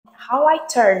how I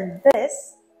turned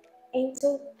this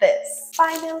into this.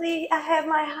 Finally, I have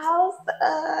my house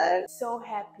done. So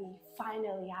happy.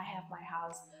 Finally, I have my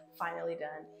house finally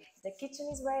done. The kitchen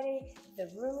is ready, the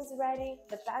room is ready,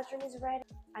 the bathroom is ready.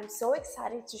 I'm so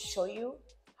excited to show you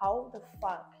how the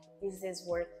fuck is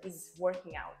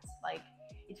working out. Like,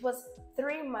 it was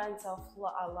 3 months of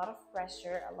a lot of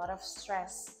pressure, a lot of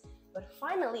stress, but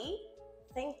finally,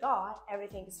 thank God,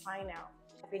 everything is fine now.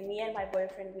 With me and my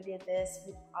boyfriend, we did this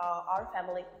with our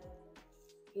family.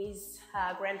 His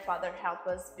grandfather helped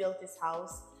us build this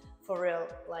house for real.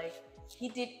 Like, he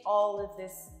did all of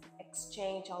this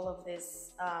exchange, all of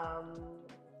this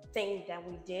thing that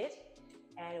we did,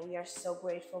 and we are so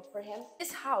grateful for him.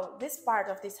 This part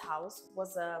of this house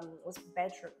was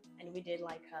bedroom, and we did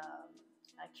like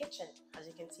a kitchen. As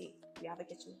you can see, we have a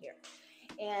kitchen here.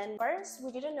 And first, we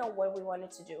didn't know what we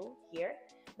wanted to do here,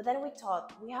 but then we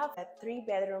thought, we have a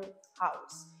 3-bedroom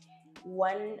house,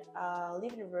 one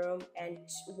living room and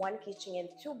one kitchen and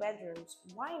 2 bedrooms.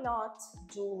 Why not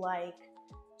do like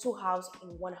 2 houses in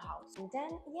 1 house? And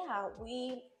then yeah,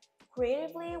 we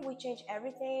creatively changed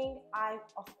everything.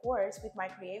 Of course, with my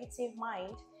creative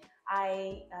mind,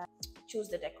 I choose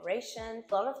the decoration.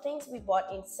 A lot of things we bought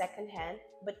in secondhand,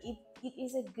 but it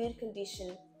is a good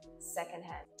condition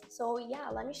secondhand. So yeah,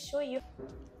 let me show you.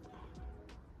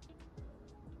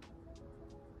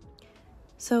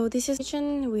 So this is the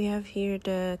kitchen. We have here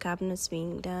the cabinets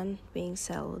being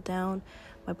settled down.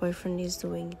 My boyfriend is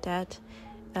doing that.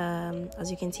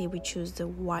 As you can see, we choose the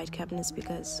white cabinets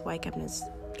because white cabinets,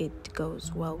 it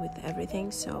goes well with everything.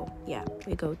 So yeah,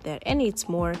 we go there, and it's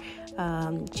more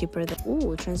cheaper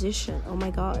than transition. Oh my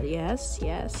god, yes.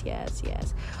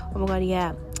 Oh my god,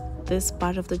 yeah. This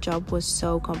part of the job was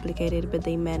so complicated, but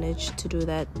they managed to do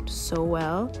that so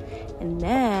well. And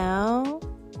now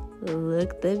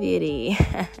look the beauty.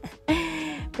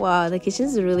 Wow, the kitchen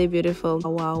is really beautiful.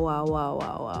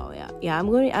 Wow. Yeah,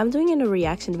 I'm doing a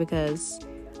reaction because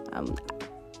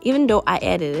even though I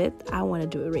edited it, I want to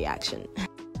do a reaction.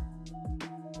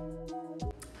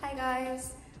 Hi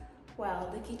guys. Well,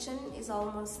 the kitchen is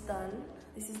almost done.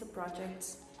 This is the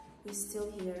project. We're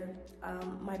still here.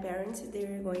 My parents,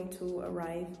 they're going to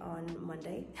arrive on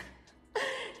Monday.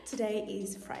 Today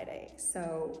is Friday,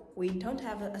 so we don't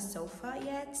have a sofa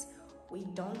yet. We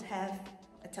don't have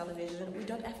a television. We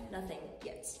don't have nothing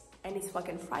yet. And it's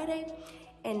fucking Friday,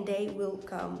 and they will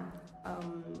come.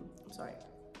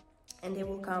 And they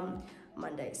will come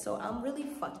Monday. So I'm really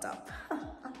fucked up.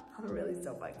 I'm really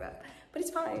so fucked up. But it's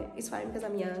fine. It's fine because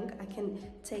I'm young. I can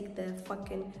take the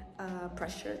fucking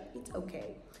pressure. It's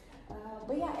okay.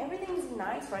 But yeah, everything is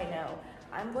nice right now.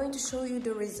 I'm going to show you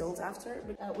the results after.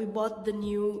 We bought the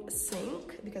new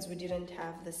sink because we didn't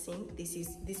have the sink.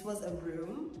 This was a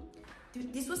room.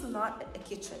 This was not a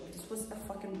kitchen. This was a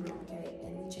fucking room, okay?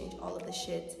 And we changed all of the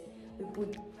shit.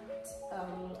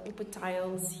 We put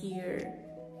tiles here.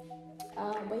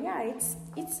 But yeah,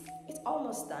 it's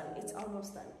almost done. It's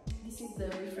almost done. This is the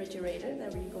refrigerator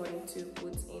that we're going to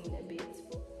put in a bit.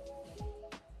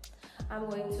 I'm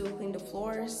going to clean the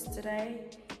floors today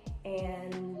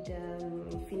and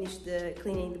finish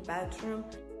cleaning the bathroom.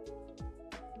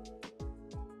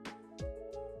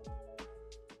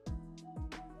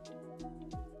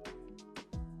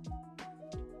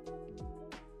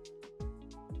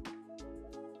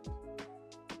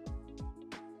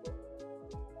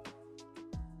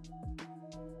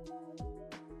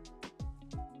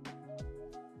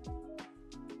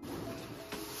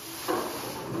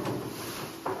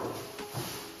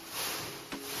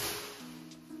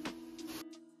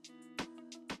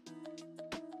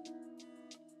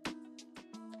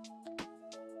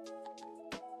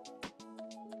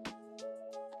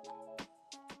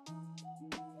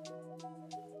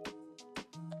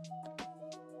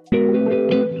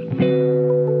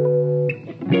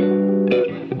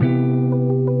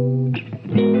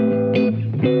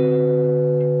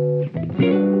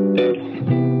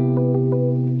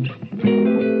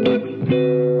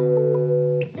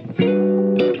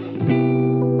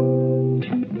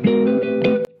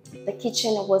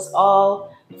 Kitchen was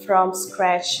all from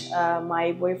scratch.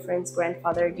 My boyfriend's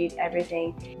grandfather did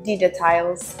everything, did the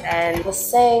tiles and the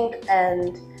sink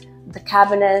and the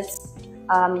cabinets.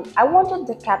 I wanted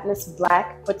the cabinets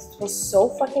black, but it was so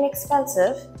fucking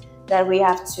expensive that we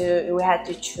had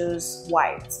to choose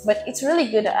white. But it's really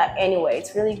good anyway.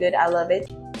 It's really good. I love it.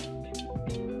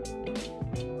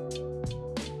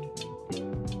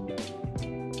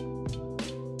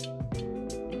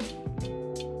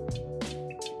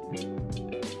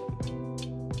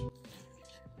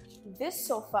 This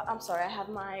sofa, I'm sorry, I have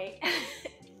my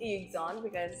eggs on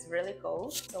because it's really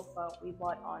cold. Sofa we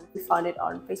found it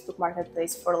on Facebook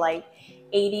Marketplace for like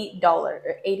 $80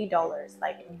 or $80.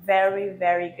 Like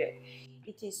very good.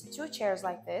 It is two chairs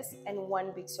like this and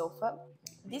one big sofa.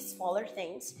 These smaller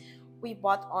things we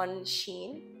bought on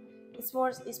Shein. It's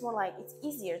more like it's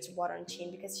easier to buy on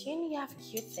Shein because Shein you have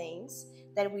cute things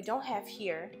that we don't have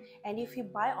here, and if you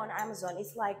buy on Amazon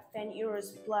it's like 10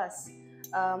 euros plus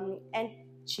and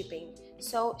shipping.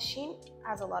 So Shein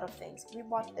has a lot of things. We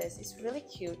bought this. It's really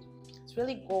cute. It's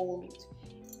really gold,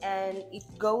 and it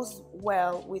goes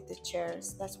well with the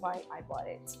chairs. That's why I bought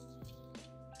it.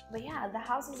 But yeah, the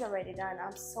house is already done.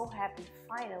 I'm so happy.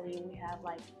 Finally, we have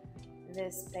like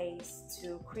this space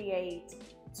to create,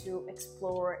 to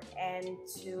explore, and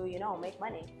to make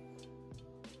money.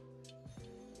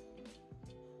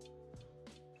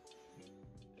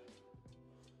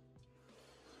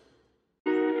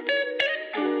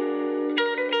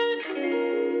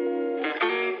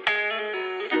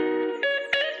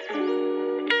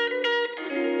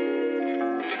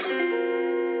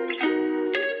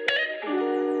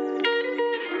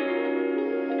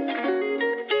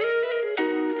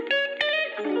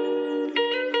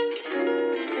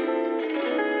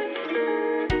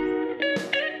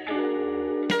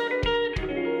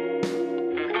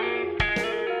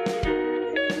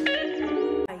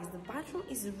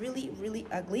 Is really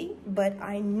ugly, but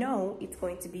I know it's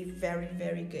going to be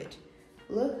very good.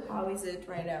 Look how is it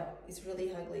right now. It's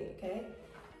really ugly. Okay,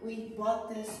 we bought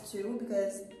this too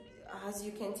because as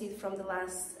you can see from the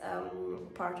last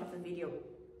part of the video,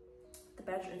 the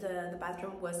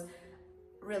bathroom was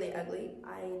really ugly.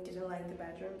 I didn't like the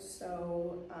bathroom,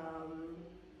 so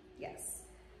yes,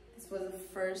 this was the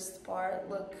first part.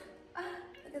 Look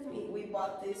at me. We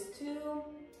bought this too.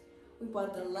 We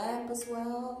bought the lamp as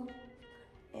well.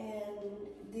 And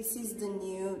this is the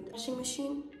new washing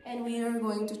machine, and we are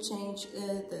going to change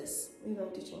this. We're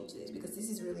going to change this because this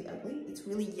is really ugly. It's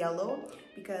really yellow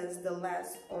because the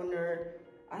last owner,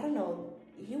 I don't know,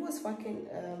 he was fucking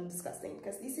disgusting,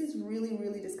 because this is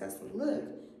really disgusting. Look,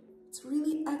 it's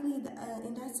really ugly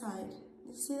in that side.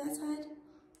 You see that side?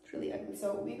 It's really ugly.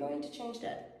 So we're going to change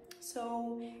that.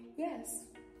 So yes,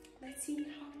 let's see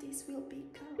how this will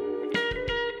become.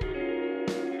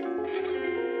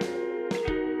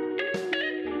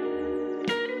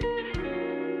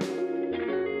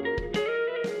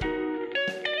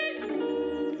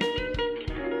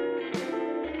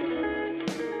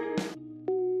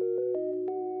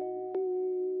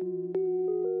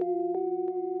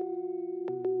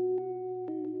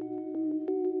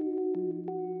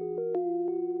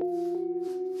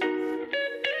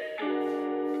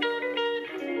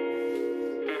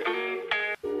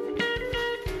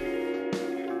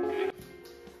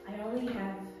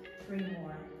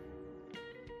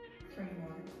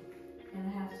 And I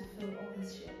have to fill all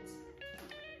this shit.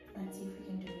 Let's see if we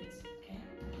can do it, okay?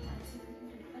 Let's see if we can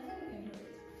do it. I think we can do it.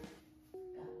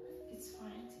 Yeah, it's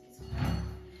fine, it's fine.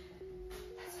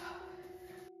 Let's go.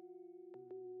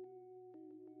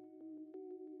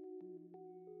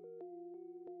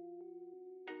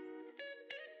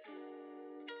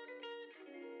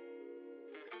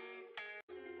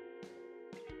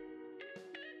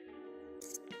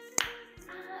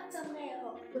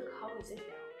 Thumbnail. Look, how is it now?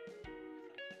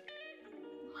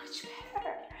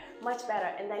 Much better.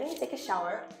 And then you take a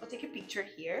shower, or take a picture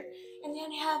here, and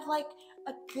then you have like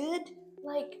a good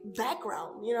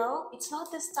background. It's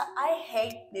not this style. I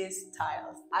hate these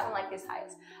tiles. I don't like these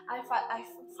tiles. I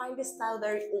find this style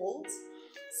very old,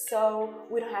 so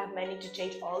we don't have money to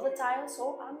change all the tiles,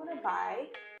 so I'm gonna buy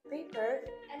paper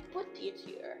and put it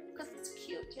here because it's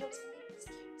cute. You know what I'm saying? It's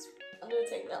cute. I'm gonna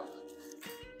take them.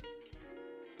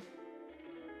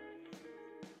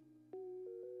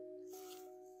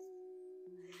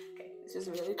 This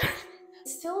is really good.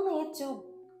 Still need to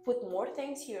put more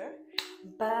things here,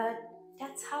 but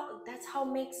that's how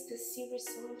makes this series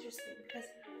so interesting, because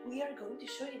we are going to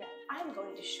show you that. I'm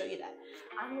going to show you that.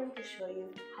 I'm going to show you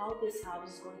how this house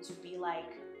is going to be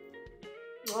like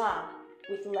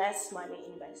with less money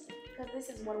invested, because this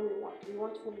is what we want. We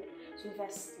want to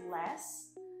invest less,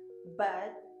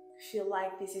 but feel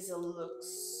like this is a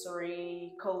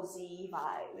luxury, cozy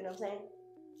vibe. You know what I'm saying?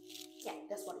 Yeah,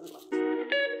 that's what we want.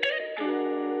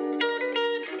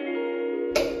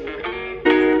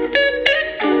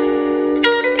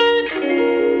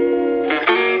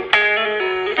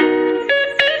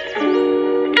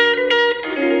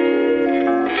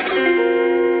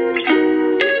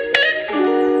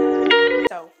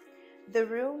 The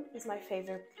room is my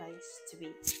favorite place to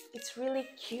be. It's really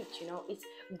cute, it's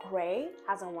gray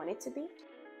as I want it to be.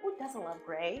 Who doesn't love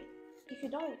gray? If you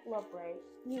don't love gray,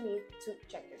 you need to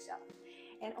check yourself.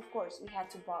 And of course we had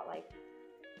to buy like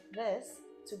this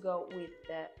to go with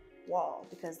the wall,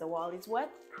 because the wall is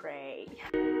what? Gray.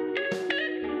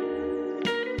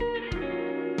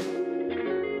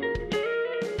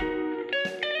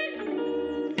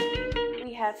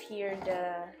 We have here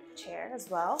the chair as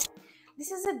well.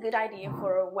 This is a good idea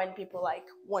for when people like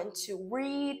want to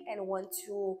read and want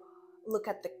to look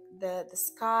at the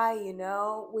sky, you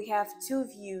know. We have two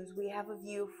views. We have a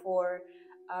view for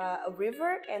a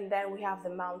river, and then we have the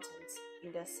mountains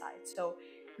in this side. So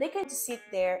they can just sit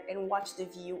there and watch the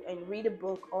view and read a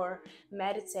book or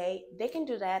meditate. They can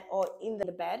do that, or in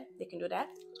the bed, they can do that.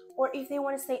 Or if they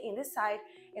want to stay in this side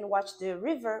and watch the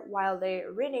river while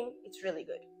they're reading, it's really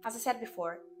good. As I said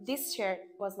before, this chair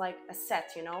was like a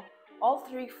set, you know, all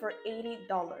three for $80.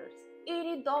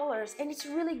 $80, and it's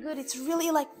really good. It's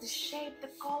really like the shape, the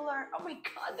color. Oh my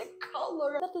god, the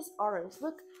color. Look at this orange.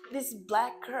 Look, this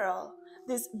black curl,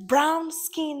 this brown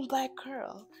skin black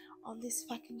curl on this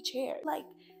fucking chair. Like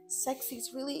sexy.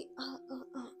 It's really you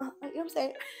know what I'm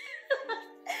saying?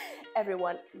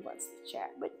 Everyone wants the chair,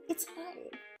 but it's fine.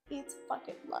 It's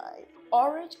fucking mine.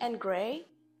 Orange and gray.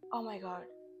 Oh my god.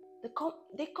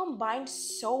 They combine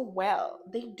so well.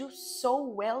 They do so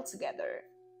well together.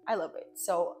 I love it.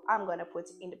 So I'm gonna put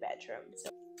it in the bedroom.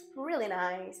 So really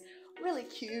nice, really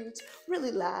cute,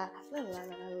 really la la la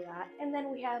la la. And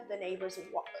then we have the neighbors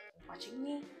watching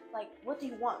me. Like, what do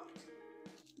you want?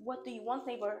 What do you want,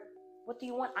 neighbor? What do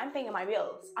you want? I'm paying my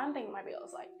bills. I'm paying my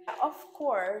bills. Like, of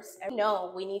course, I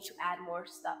know we need to add more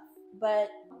stuff, but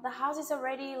the house is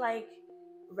already like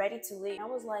ready to leave. I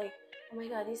was like, oh my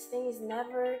god, this thing is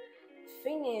never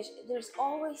finished. There's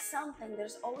always something.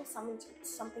 There's always something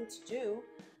to do.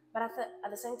 But at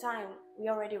the same time,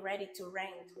 we're already ready to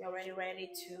rent. We're already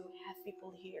ready to have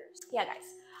people here. Yeah, guys,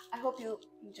 I hope you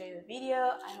enjoyed the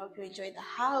video. I hope you enjoyed the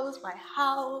house,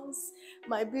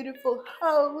 my beautiful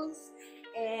house.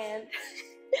 And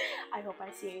I hope I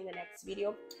see you in the next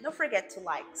video. Don't forget to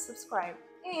like, subscribe,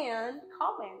 and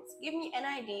comment. Give me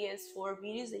any ideas for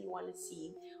videos that you want to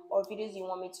see or videos you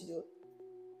want me to do.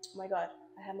 Oh my god,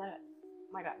 I have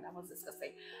my god, that was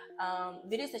disgusting.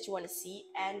 Videos that you want to see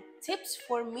and tips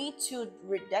for me to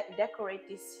decorate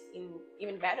this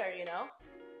even better, you know.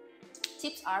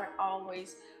 Tips are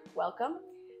always welcome.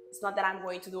 It's not that I'm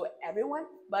going to do everyone,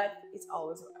 but it's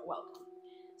always welcome.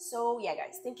 So yeah,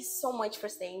 guys, thank you so much for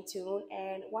staying tuned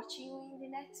and watching you in the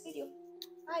next video.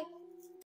 Bye.